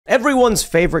Everyone's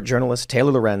favorite journalist,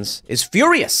 Taylor Lorenz, is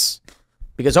furious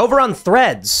because over on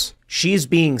Threads, she's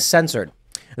being censored.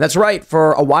 And that's right.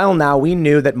 For a while now, we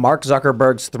knew that Mark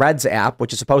Zuckerberg's Threads app,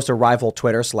 which is supposed to rival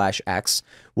Twitter/X,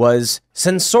 was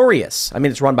censorious. I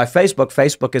mean, it's run by Facebook.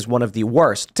 Facebook is one of the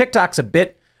worst. TikTok's a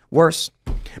bit worse.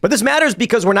 But this matters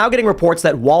because we're now getting reports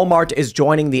that Walmart is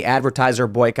joining the advertiser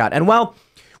boycott. And well,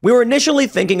 we were initially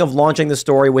thinking of launching the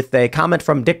story with a comment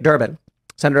from Dick Durbin,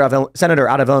 Senator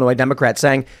out of Illinois, Democrat,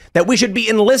 saying that we should be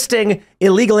enlisting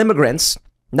illegal immigrants,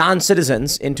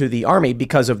 non-citizens, into the army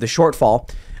because of the shortfall.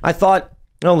 I thought,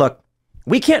 oh, look,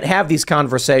 we can't have these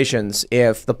conversations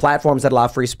if the platforms that allow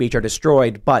free speech are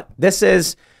destroyed. But this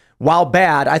is, while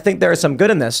bad, I think there is some good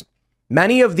in this.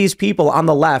 Many of these people on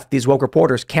the left, these woke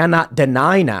reporters, cannot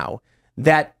deny now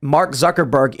that Mark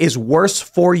Zuckerberg is worse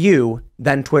for you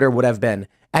than Twitter would have been.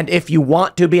 And if you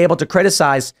want to be able to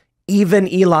criticize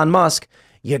even Elon Musk,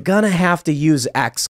 you're going to have to use X.